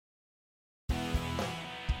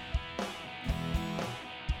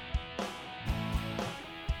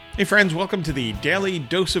Hey friends, welcome to the Daily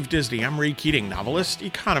Dose of Disney. I'm Ray Keating, novelist,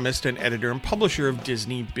 economist, and editor and publisher of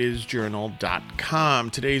DisneyBizJournal.com.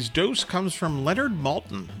 Today's dose comes from Leonard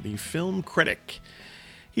Maltin, the film critic.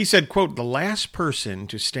 He said, quote, "The last person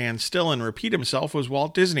to stand still and repeat himself was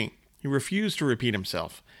Walt Disney. He refused to repeat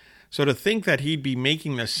himself. So to think that he'd be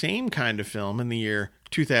making the same kind of film in the year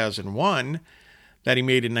 2001 that he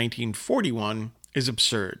made in 1941 is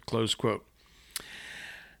absurd," close quote.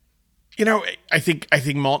 You know, I think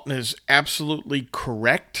Maltin is absolutely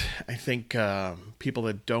correct. I think people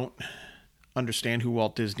that don't understand who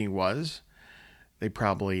Walt Disney was, they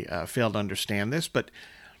probably fail to understand this. But,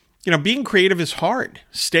 you know, being creative is hard.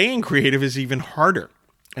 Staying creative is even harder.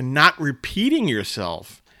 And not repeating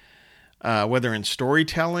yourself, whether in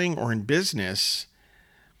storytelling or in business,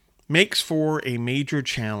 makes for a major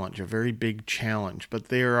challenge, a very big challenge. But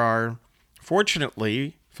there are,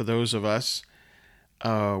 fortunately, for those of us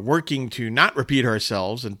working to not repeat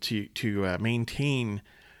ourselves and to maintain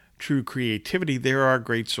true creativity, there are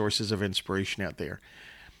great sources of inspiration out there.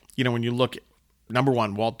 You know, when you look at, number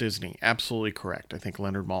one, Walt Disney, absolutely correct. I think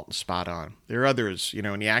Leonard Maltin's spot on. There are others, you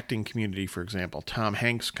know, in the acting community, for example. Tom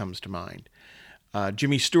Hanks comes to mind.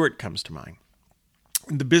 Jimmy Stewart comes to mind.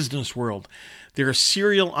 In the business world, there are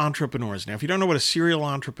serial entrepreneurs. Now, if you don't know what a serial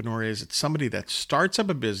entrepreneur is, it's somebody that starts up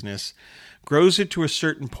a business, grows it to a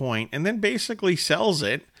certain point, and then basically sells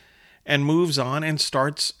it and moves on and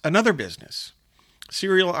starts another business.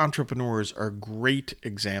 Serial entrepreneurs are great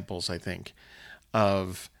examples, I think,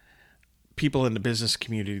 of people in the business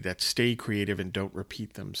community that stay creative and don't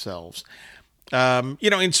repeat themselves. You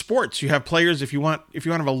know, in sports, you have players, if you want to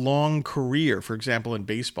have a long career, for example, in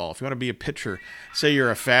baseball, if you want to be a pitcher, say you're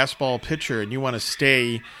a fastball pitcher and you want to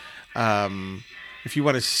stay, if you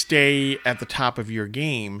want to stay at the top of your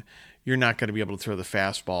game, you're not going to be able to throw the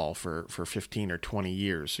fastball for 15 or 20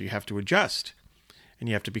 years. So you have to adjust and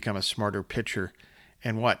you have to become a smarter pitcher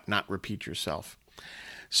and not repeat yourself.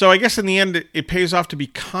 So I guess in the end, it pays off to be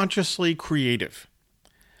consciously creative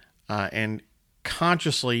and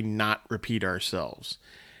consciously not repeat ourselves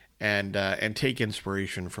and take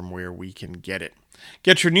inspiration from where we can get it.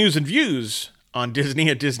 Get your news and views on Disney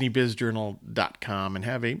at DisneyBizJournal.com and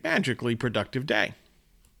have a magically productive day.